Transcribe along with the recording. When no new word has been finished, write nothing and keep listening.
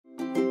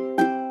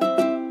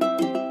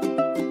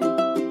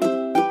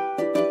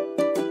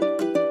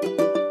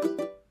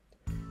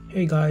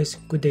Hey guys,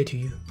 good day to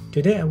you.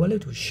 Today I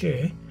wanted to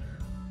share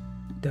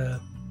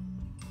the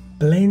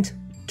blend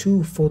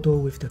to photo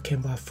with the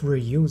Canva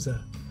free user.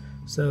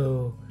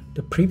 So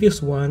the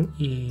previous one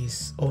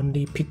is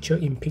only picture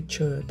in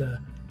picture, the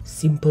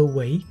simple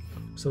way.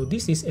 So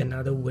this is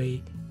another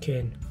way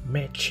can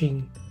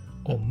matching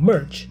or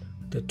merge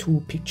the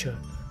two picture.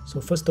 So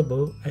first of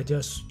all, I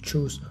just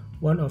choose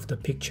one of the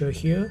picture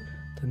here.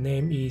 The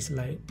name is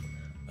like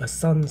a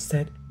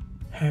sunset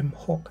ham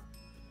hock.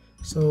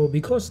 So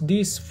because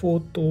this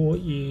photo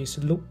is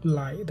look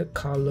like the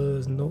color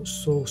is not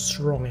so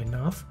strong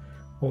enough,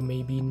 or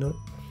maybe not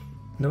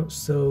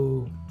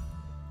so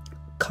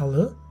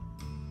color,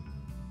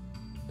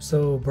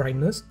 so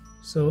brightness,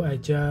 so I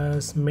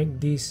just make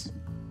this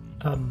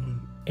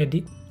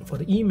edit for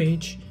the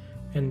image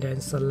and then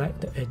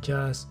select the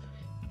adjust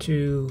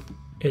to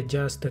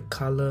adjust the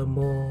color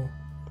more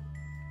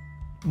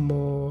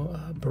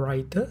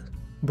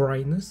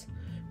brightness,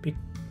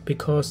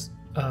 because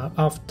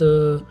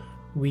after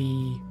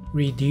we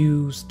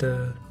reduce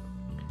the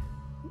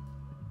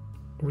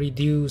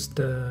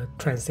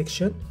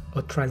transition,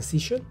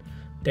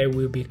 there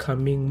will be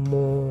coming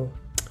more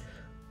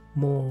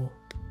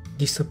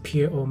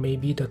disappear, or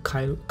maybe the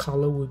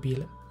color will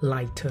be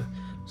lighter,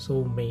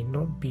 so may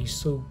not be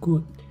so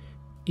good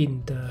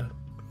in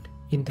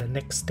the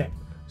next step.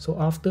 So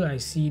after I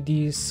see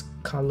this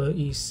color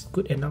is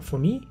good enough for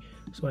me,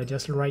 so I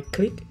just right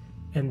click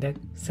and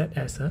then set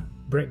as a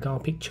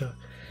background picture.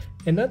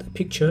 Another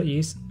picture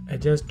is I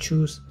just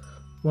choose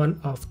one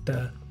of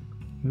the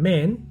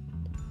man,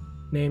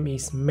 name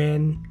is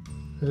man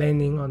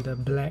landing on the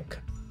black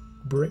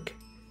brick.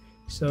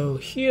 So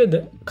here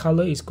the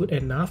color is good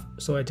enough,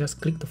 so I just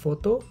click the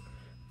photo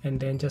and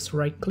then just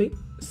right click,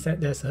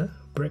 set as a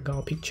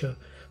background picture.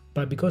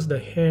 But because the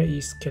hair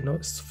is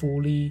cannot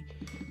fully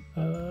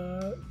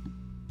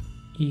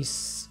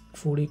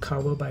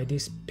covered by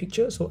this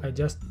picture, so I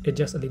just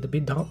adjust a little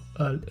bit down,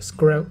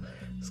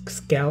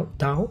 scale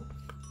down.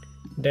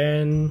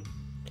 Then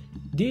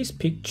this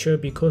picture,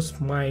 because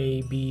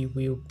I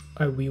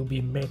will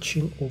be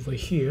matching over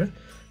here,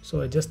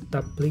 so I just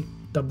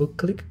double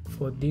click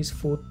for this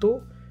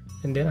photo,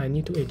 and then I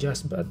need to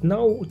adjust, but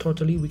now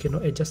totally we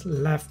cannot adjust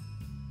left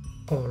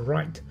or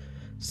right,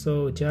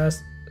 so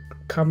just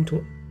come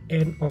to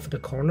end of the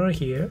corner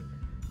here,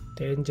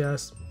 then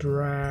just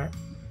drag.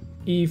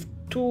 If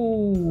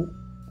too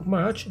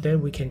much,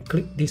 then we can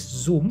click this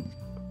zoom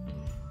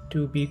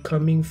to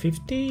becoming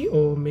 50,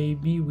 or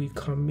maybe we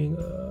coming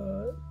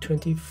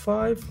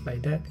 25,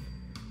 like that.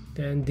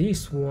 Then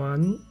this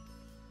one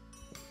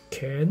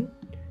can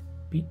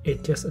be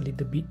adjust a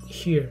little bit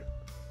here,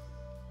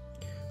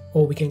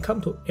 or we can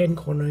come to end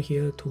corner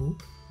here to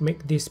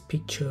make this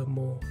picture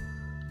more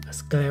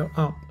scale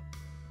up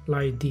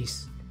like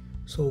this.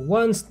 So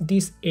once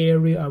this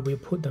area, I will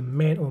put the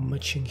man or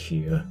matching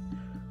here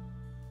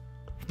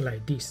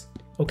like this.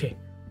 Okay,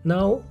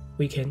 now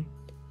we can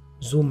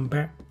zoom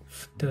back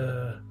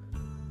the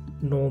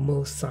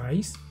normal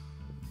size,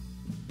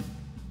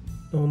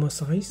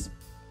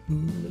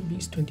 maybe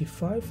it's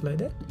 25, like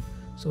that.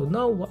 So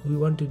now what we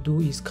want to do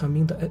is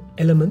coming the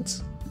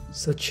elements,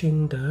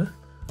 searching the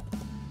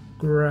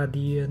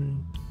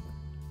gradient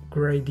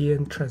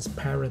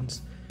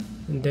transparency,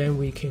 and then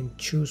we can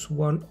choose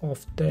one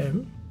of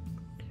them.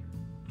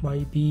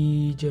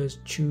 Maybe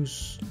just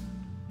choose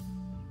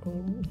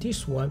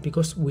this one,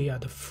 because we are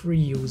the free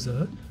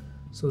user,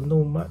 so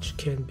no much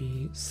can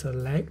be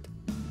select.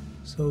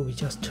 So we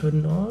just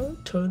turn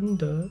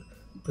the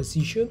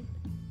position,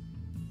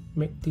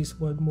 make this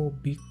one more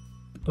big,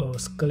 or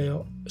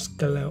scale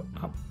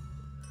up.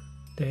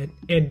 Then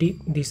edit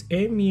this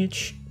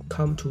image,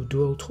 come to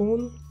dual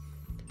tone,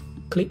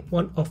 click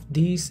one of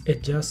these,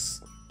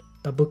 adjust,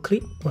 double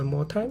click one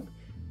more time,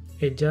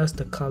 adjust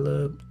the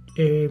color,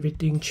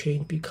 everything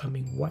change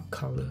becoming white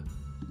color.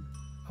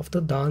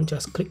 After done,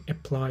 just click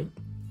apply.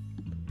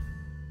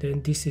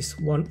 Then this is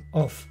one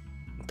of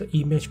the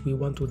image we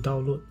want to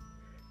download.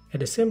 At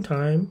the same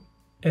time,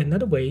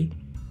 another way,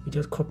 we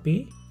just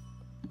copy,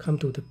 come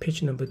to the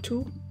page number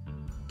 2,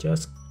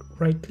 just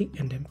right click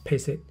and then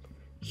paste it.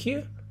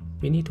 Here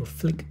we need to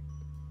flick,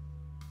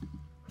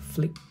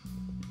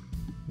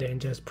 then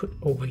just put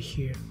over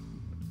here.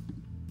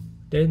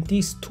 Then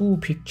these two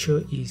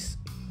picture is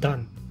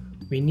done.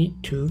 We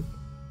need to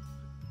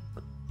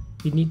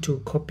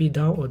copy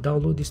down or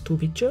download these two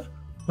picture,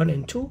 1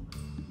 and 2,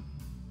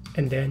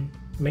 and then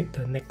make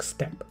the next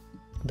step,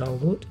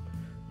 download.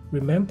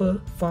 Remember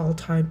file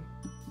type,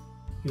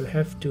 you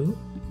have to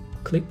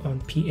click on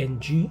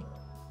PNG,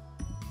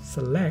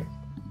 select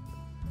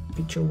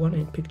picture 1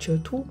 and picture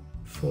 2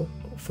 for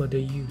further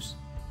use.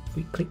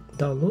 We click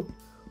download,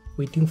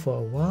 waiting for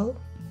a while,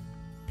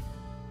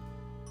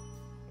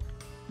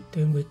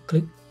 then we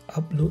click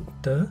upload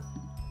the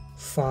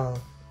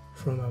file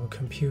from our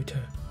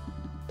computer.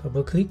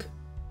 Double click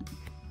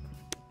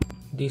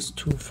these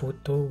two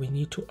photo we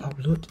need to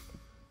upload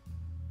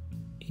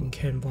in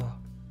Canva.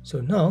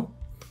 So now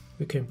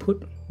we can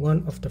put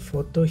one of the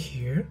photo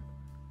here.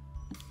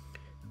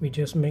 We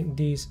just make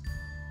this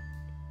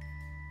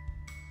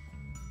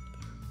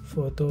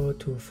photo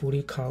to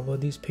fully cover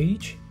this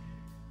page,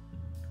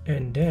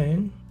 and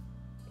then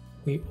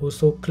we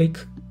also click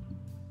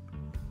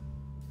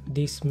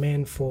this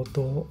main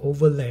photo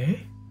overlay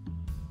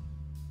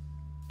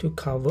to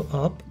cover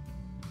up.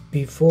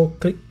 Before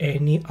click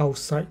any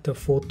outside the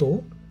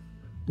photo,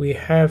 we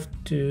have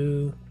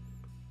to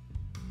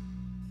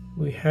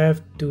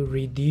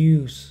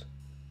reduce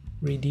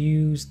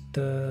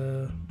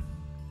the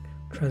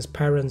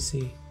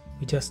transparency.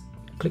 We just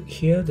click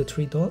here, the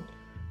three dot,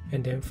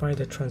 and then find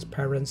the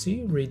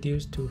transparency,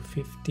 reduce to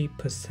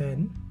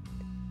 50%,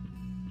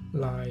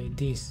 like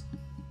this.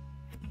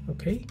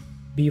 Okay,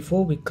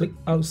 before we click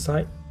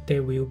outside,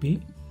 there will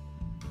be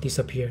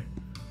disappear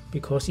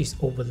because it's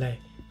overlay.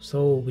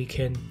 So we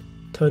can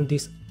turn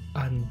this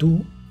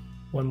undo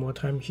one more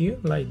time here,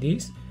 like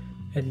this,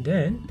 and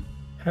then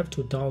have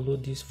to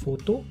download this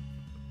photo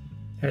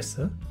as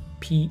a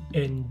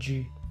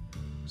PNG.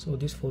 So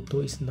this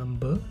photo is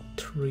number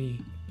 3.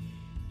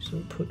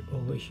 So put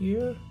over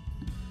here.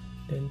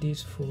 Then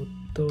this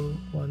photo,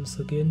 once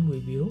again, we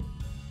will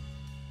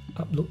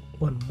upload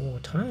one more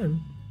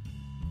time.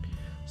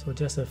 So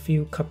just a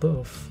few couple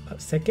of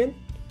seconds.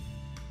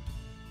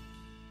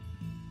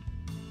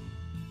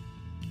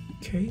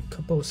 Okay,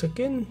 couple of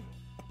seconds,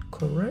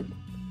 correct.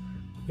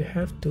 We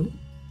have to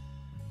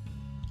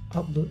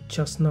upload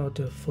just now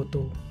the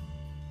photo.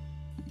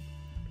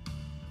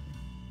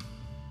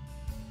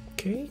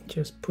 Okay,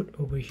 just put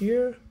over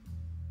here.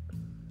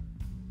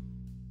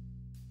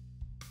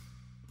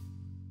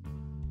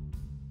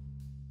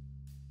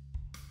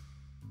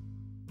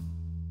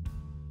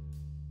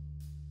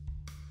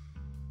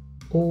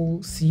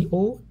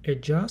 OCO,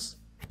 adjust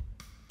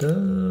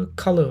the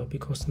color,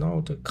 because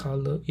now the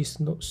color is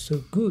not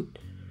so good.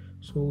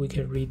 So we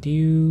can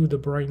reduce the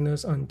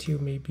brightness until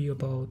maybe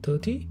about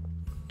 30.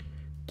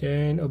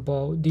 Then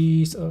about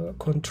this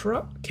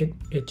contrast, can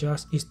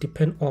adjust, it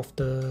depend of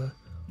the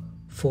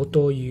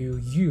photo you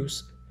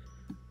use.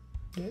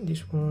 Then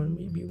this one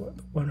maybe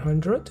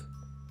 100.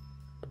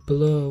 The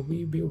blur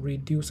we will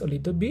reduce a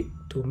little bit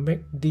to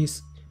make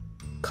this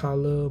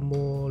color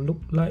more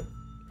look like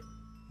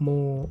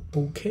more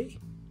okay.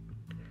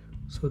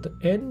 So the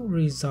end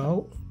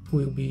result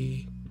will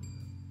be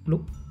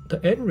look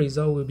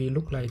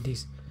like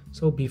this.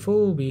 So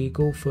before we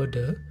go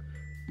further,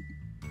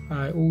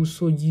 I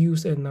also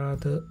use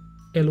another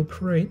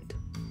aeroplane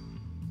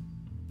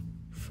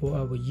for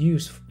our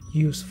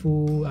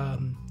useful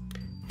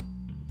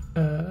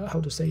how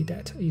to say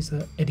that is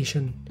a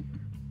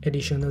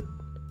additional.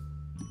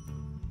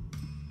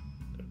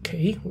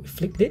 Okay, we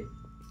flicked it,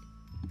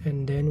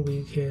 and then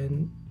we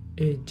can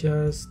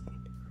adjust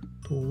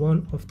to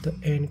one of the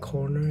end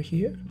corner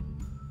here.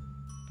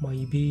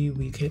 Maybe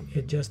we can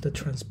adjust the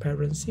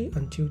transparency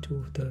until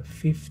to the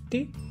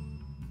 50.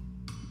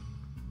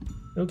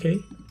 Okay,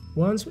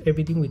 once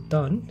everything is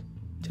done,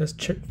 just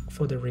check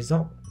for the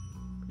result.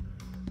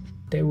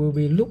 They will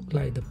be look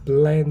like the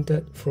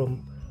blended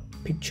from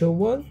picture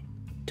 1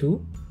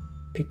 to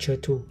picture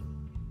 2.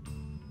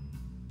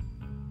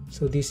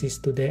 So this is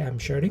today I'm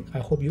sharing. I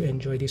hope you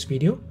enjoy this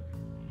video.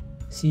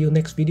 See you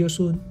next video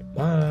soon.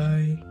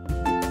 Bye.